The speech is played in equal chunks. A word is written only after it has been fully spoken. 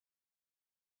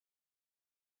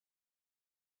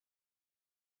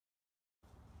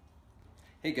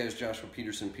Hey guys, Joshua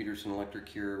Peterson Electric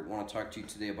here. I want to talk to you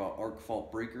today about arc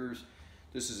fault breakers.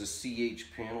 This is a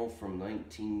CH panel from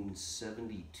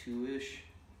 1972-ish.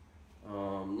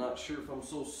 Not sure if I'm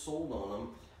so sold on them.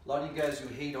 A lot of you guys who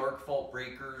hate arc fault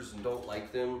breakers and don't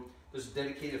like them, this is a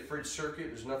dedicated fridge circuit.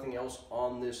 There's nothing else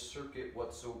on this circuit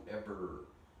whatsoever.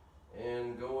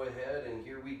 And go ahead and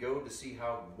here we go to see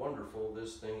how wonderful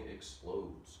this thing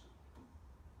explodes.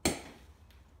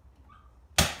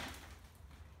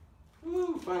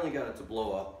 Woo, finally got it to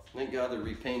blow up. Thank God they're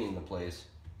repainting the place.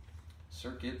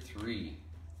 Circuit 3.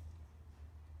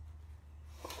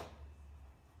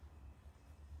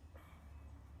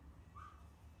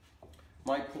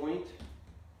 My point,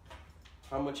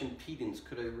 how much impedance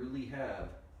could I really have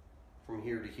from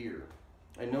here to here?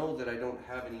 I know that I don't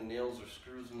have any nails or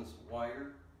screws in this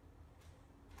wire.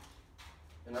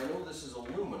 And I know this is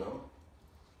aluminum,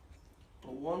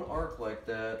 but one arc like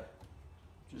that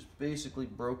just basically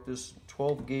broke this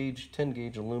 12 gauge, 10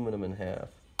 gauge aluminum in half.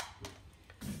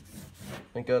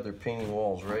 Thank God they're painting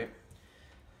walls, right?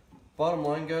 Bottom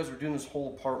line, guys, we're doing this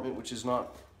whole apartment, which is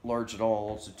not large at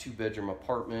all. It's a 2-bedroom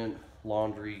apartment,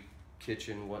 laundry,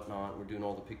 kitchen, whatnot. We're doing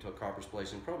all the pigtail copper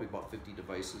splicing, probably about 50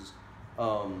 devices.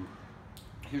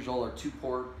 Here's all our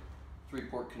 2-port,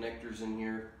 3-port connectors in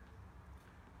here.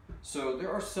 So there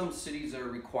are some cities that are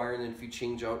requiring that if you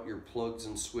change out your plugs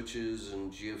and switches and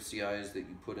GFCIs that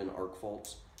you put in arc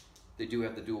faults, they do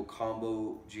have the dual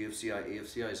combo GFCI,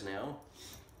 AFCIs now.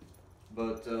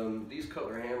 But these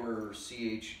Cutler Hammer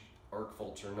CH arc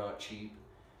faults are not cheap.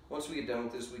 Once we get done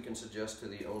with this, we can suggest to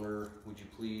the owner, would you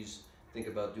please think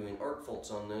about doing arc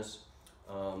faults on this?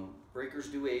 Breakers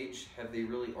do age. Have they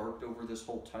really arced over this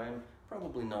whole time?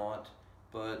 Probably not.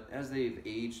 But as they've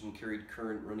aged and carried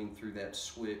current running through that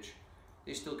switch,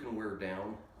 they still can wear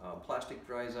down. Plastic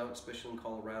dries out, especially in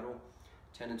Colorado.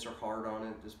 Tenants are hard on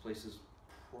it. This place is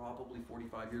probably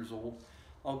 45 years old.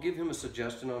 I'll give him a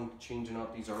suggestion on changing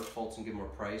out these arc faults and give him a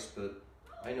price, but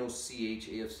I know CH,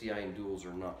 AFCI, and duals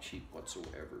are not cheap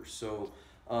whatsoever. So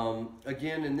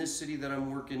again, in this city that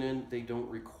I'm working in, they don't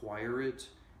require it.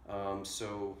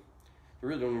 So they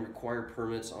really don't require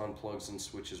permits on plugs and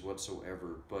switches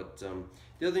whatsoever. But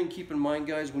the other thing to keep in mind,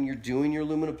 guys, when you're doing your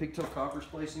aluminum pigtail copper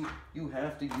splicing, you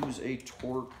have to use a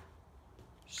torque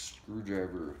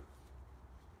screwdriver.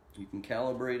 You can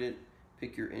calibrate it,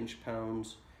 pick your inch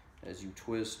pounds. As you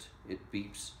twist, it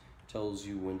beeps, tells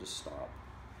you when to stop.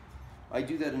 I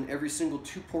do that in every single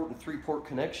 2-port and 3-port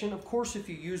connection. Of course, if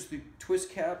you use the twist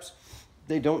caps,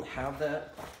 they don't have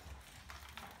that.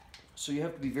 So you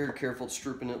have to be very careful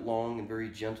stripping it long and very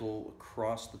gentle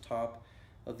across the top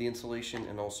of the insulation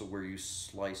and also where you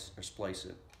slice or splice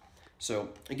it. So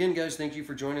again, guys, thank you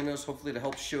for joining us. Hopefully to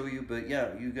help show you, but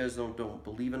yeah, you guys don't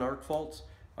believe in arc faults.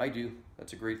 I do.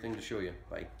 That's a great thing to show you.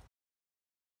 Bye.